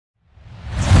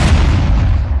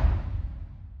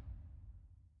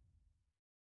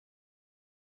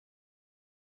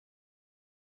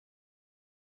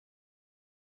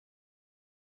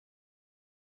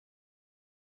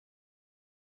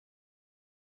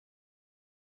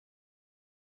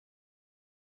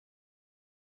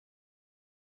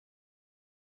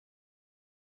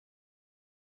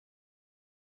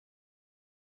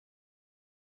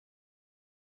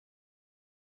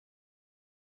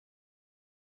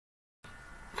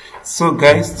So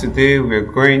guys, today we're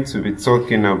going to be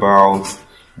talking about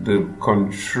the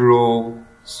control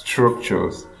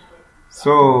structures.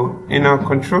 So in our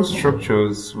control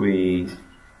structures we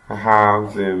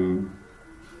have the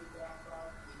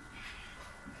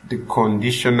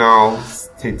conditional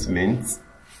statements.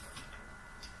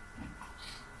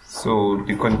 So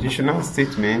the conditional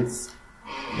statements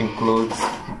includes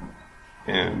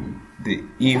the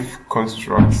if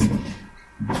constructs.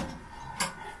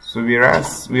 So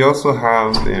whereas we also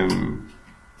have the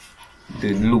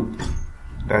loop,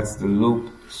 that's the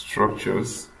loop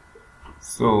structures.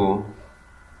 So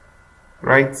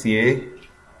right here,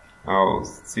 I'll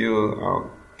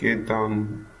get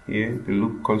down here, the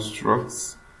loop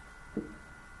constructs.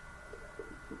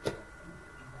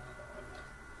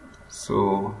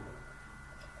 So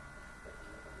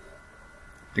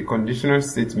the conditional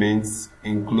statements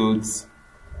includes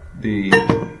the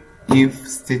if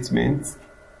statement,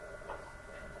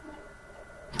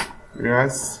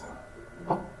 whereas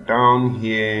down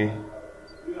here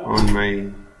on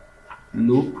my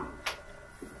loop,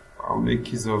 I'll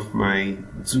make use of my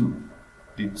the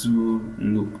do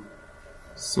loop.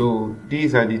 So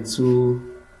these are the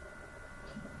two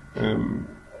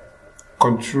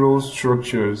control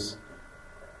structures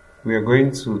we are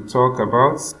going to talk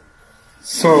about.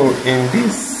 So in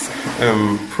this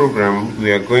program,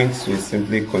 we are going to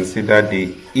simply consider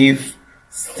the if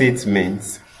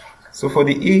statements. So for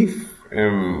the if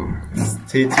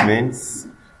statements,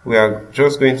 we are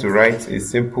just going to write a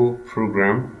simple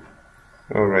program.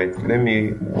 Alright, let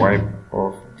me wipe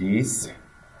off this.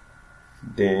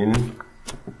 Then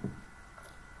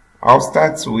I'll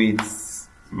start with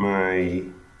my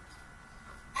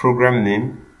program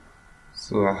name.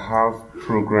 So I have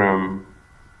program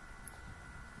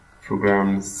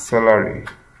salary,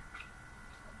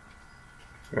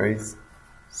 right?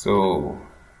 So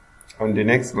on the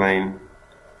next line,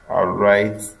 I'll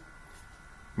write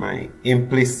my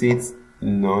implicit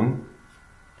none,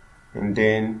 and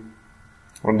then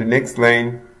on the next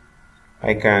line,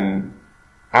 I can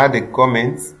add a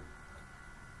comment.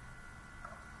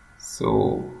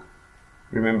 So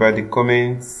remember, the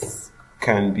comments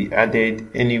can be added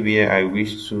anywhere I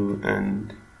wish to,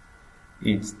 and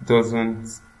it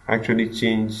doesn't actually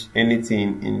change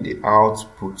anything in the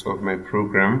output of my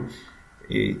program.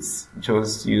 It's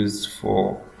just used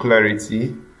for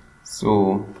clarity.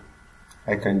 So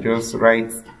I can just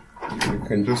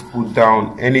put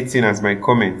down anything as my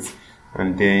comment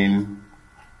and then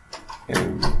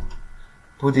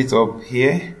put it up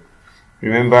here.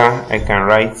 Remember, I can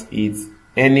write it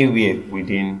anywhere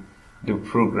within the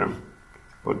program,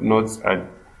 but not at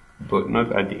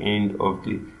the end of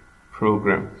the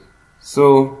program.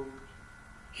 So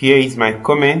here is my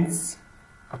comments.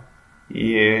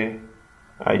 Here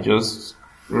I just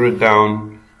wrote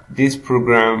down, this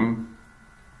program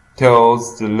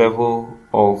tells the level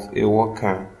of a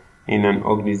worker in an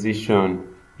organization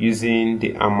using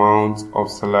the amount of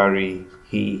salary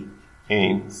he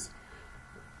earns.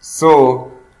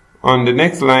 So on the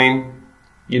next line,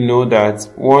 you know that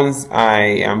once I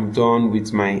am done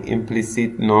with my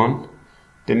implicit none,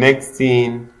 the next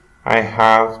thing I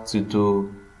have to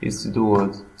do is to do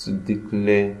what? To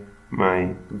declare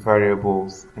my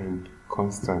variables and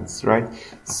constants, right?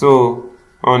 So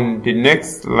on the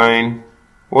next line,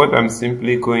 what I'm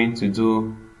simply going to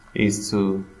do is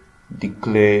to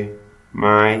declare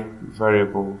my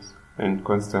variables and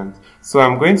constants. So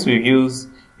I'm going to use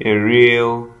a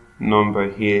real number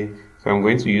here. So I'm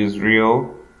going to use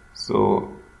real.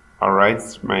 So I'll write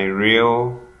my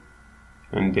real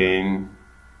and then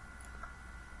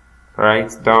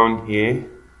right down here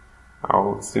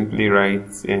I'll simply write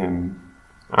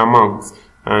amount,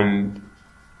 and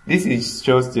this is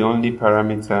just the only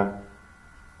parameter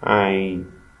I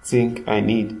think I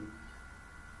need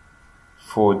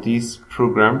for this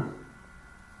program.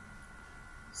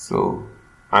 So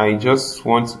I just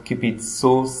want to keep it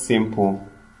so simple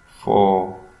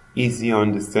for easy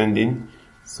understanding.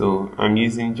 So I'm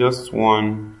using just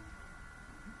one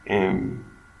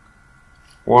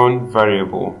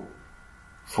variable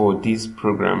for this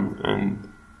program, and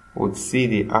would see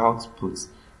the output.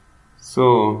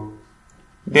 So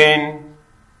then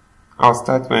I'll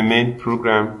start my main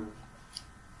program.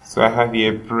 So I have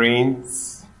here print.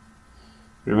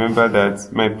 Remember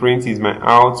that my print is my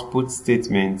output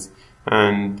statement,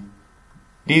 and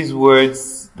these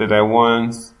words that I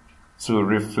want to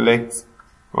reflect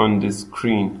on the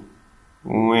screen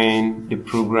when the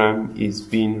program is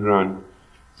being run,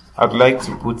 I'd like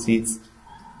to put it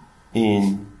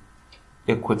in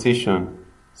a quotation.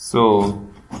 So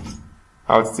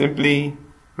I'll simply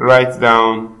write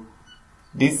down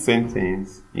this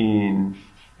sentence in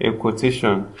a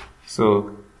quotation.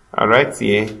 So I write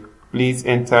here, please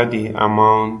enter the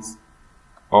amount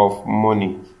of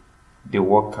money the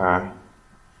worker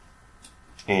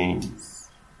earns.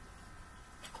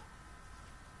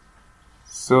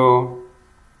 So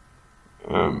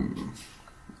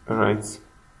alright,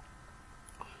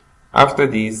 after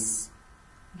this,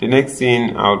 the next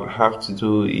thing I would have to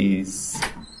do is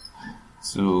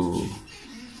to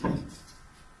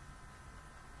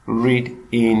read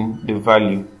in the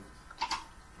value,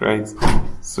 right?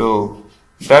 So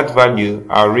that value,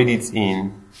 I'll read it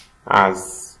in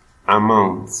as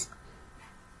amount.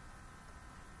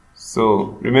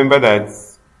 So remember that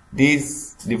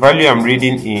the value I'm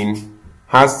reading in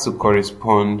has to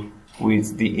correspond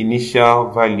with the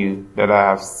initial value that I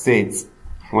have set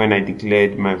when I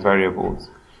declared my variables.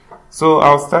 So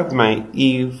I'll start my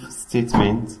if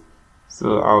statement.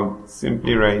 So I'll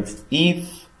simply write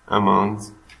if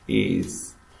amount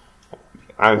is,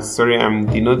 I'm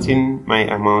denoting my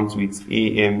amount with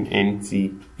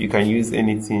AMNT. You can use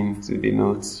anything to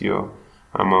denote your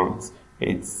amount.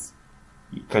 You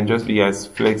can just be as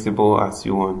flexible as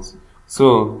you want.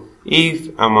 So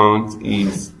if amount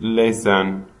is less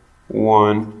than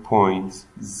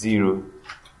 1.0,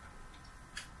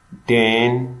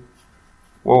 then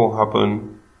what will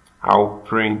happen? I'll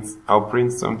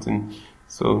print something.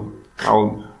 So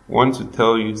I'll want to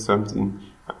tell you something.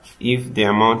 If the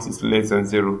amount is less than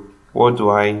 0, what do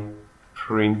I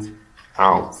print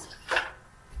out?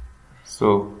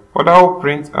 So what I'll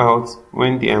print out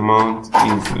when the amount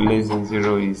is less than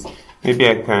 0 is, maybe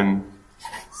I can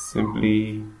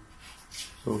simply,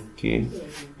 okay,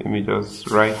 let me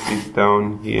just write it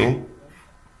down here.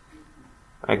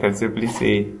 I can simply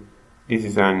say this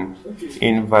is an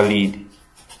invalid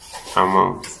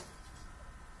amount.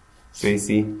 So you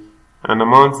see, an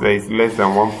amount that is less than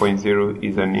 1.0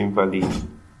 is an invalid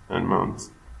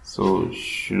amount, so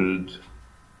should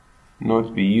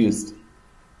not be used.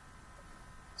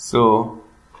 So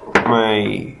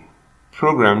my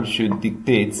program should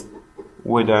dictate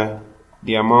whether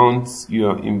the amount you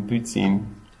are inputting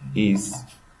is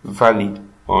valid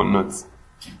or not.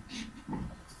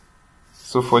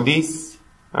 So for this,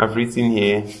 I've written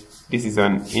here, this is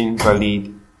an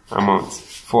invalid amount.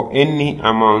 For any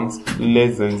amount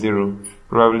less than 0,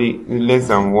 probably less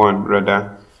than 1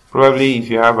 rather, probably if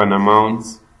you have an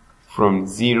amount from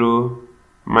 0,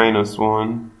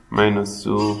 -1,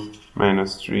 -2,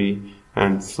 -3,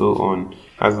 and so on,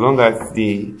 as long as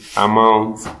the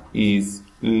amount is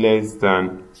less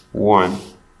than 1,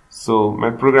 so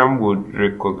my program would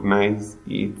recognize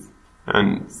it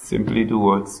and simply do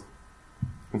what?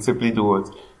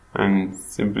 And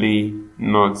simply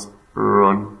not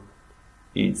run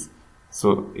it.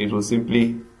 So it will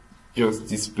simply just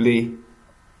display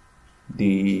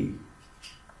the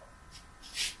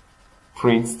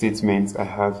print statement I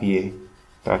have here,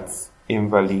 that's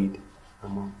invalid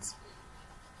amount.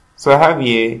 So I have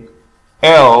here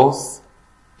else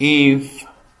if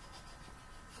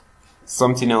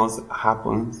something else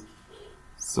happens.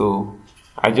 So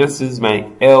I just use my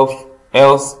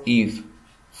else if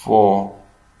for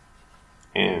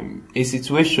a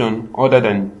situation other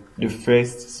than the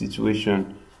first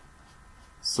situation.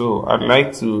 So I'd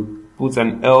like to put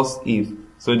an else if.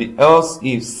 So the else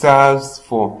if serves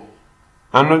for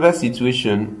another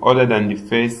situation other than the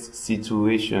first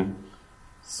situation.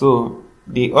 So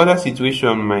the other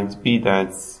situation might be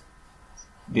that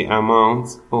the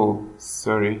amount,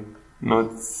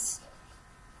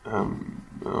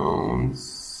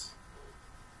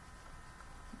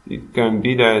 it can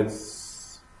be that,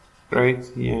 right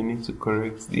here I need to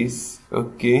correct this,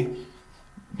 okay,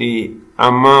 the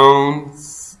amount,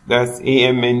 that's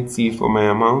AMNT for my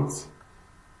amount.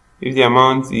 If the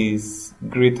amount is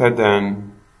greater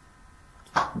than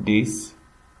this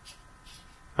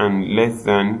and less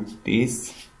than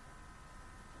this,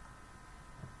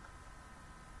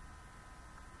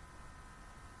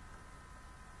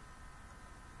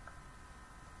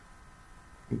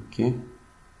 okay,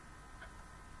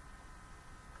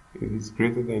 if it's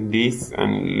greater than this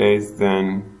and less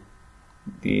than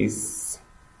this,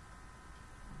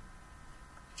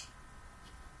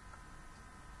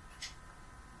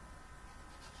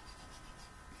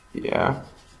 yeah,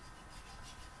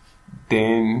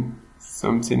 then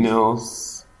something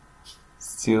else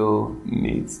still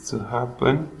needs to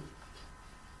happen.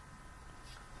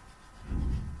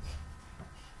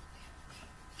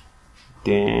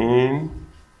 Then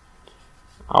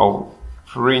I'll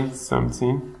print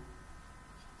something.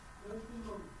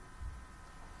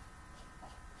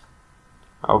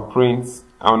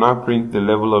 I'll now print the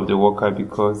level of the worker,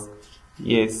 because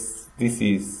yes, this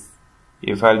is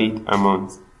a valid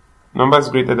amount. Numbers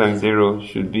greater than 0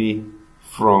 should be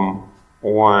from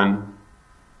 1,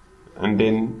 and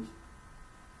then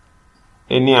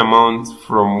any amount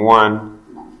from 1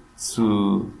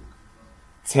 to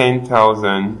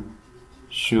 10,000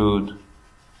 should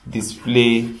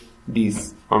display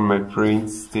this on my print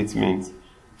statement.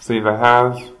 So if I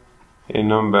have a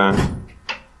number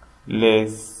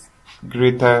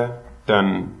greater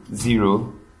than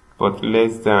 0 but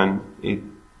less than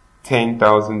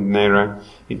 10,000 naira,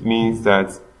 it means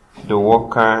that the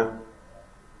worker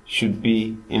should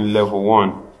be in level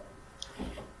 1.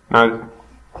 Now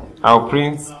I'll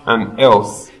print an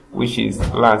else, which is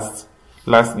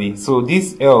lastly. So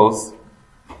this else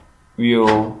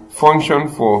will function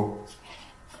for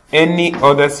any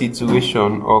other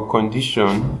situation or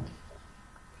condition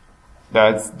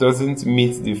that doesn't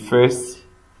meet the first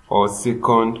or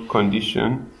second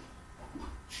condition.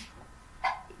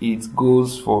 It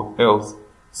goes for else.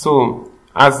 So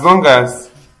as long as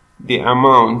the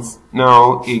amount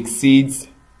now exceeds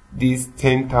this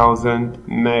 10,000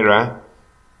 naira,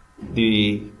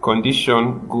 the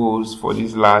condition goes for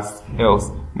this last else.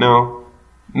 Now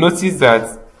notice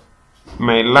that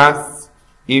my last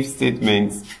if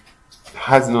statement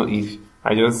has no if.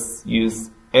 I just use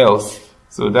else.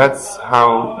 So that's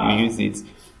how you use it.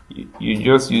 You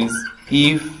just use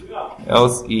if,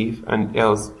 else if, and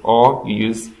else, or you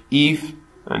use if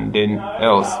and then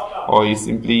else, or you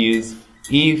simply use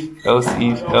if, else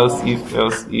if, else if,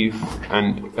 else if,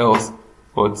 and else,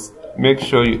 but make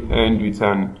sure you end with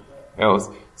an else.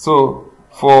 So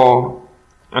for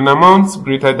an amount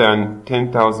greater than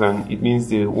 10,000, it means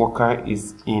the worker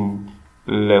is in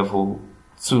level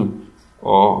 2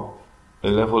 or a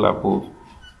level above.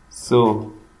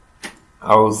 So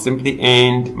I'll simply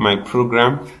end my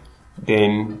program,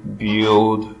 then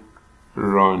build,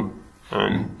 run,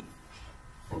 and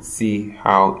see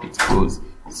how it goes.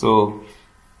 So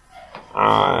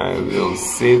I will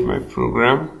save my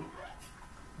program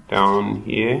down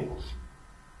here.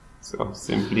 So I'll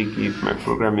simply give my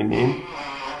program a name.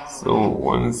 So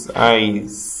once I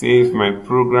save my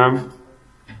program,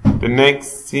 the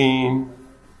next thing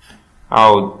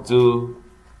I'll do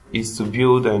is to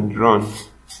build and run.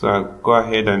 So I'll go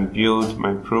ahead and build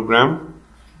my program.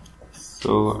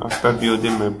 So after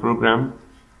building my program,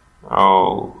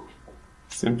 I'll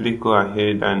simply go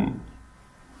ahead and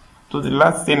the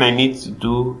last thing I need to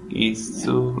do is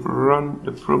to run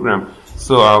the program.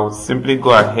 So I'll simply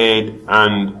go ahead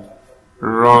and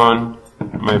run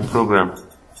my program.